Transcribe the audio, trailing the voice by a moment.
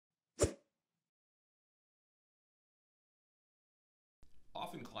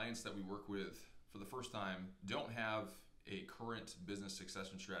Often clients that we work with for the first time don't have a current business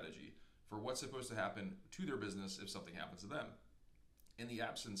succession strategy for what's supposed to happen to their business if something happens to them. In the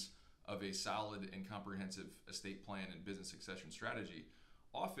absence of a solid and comprehensive estate plan and business succession strategy,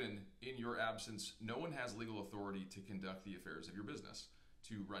 often in your absence, no one has legal authority to conduct the affairs of your business,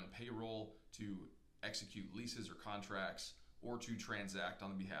 to run payroll, to execute leases or contracts, or to transact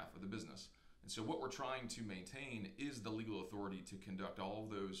on behalf of the business. And so what we're trying to maintain is the legal authority to conduct all of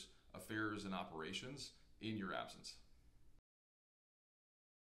those affairs and operations in your absence.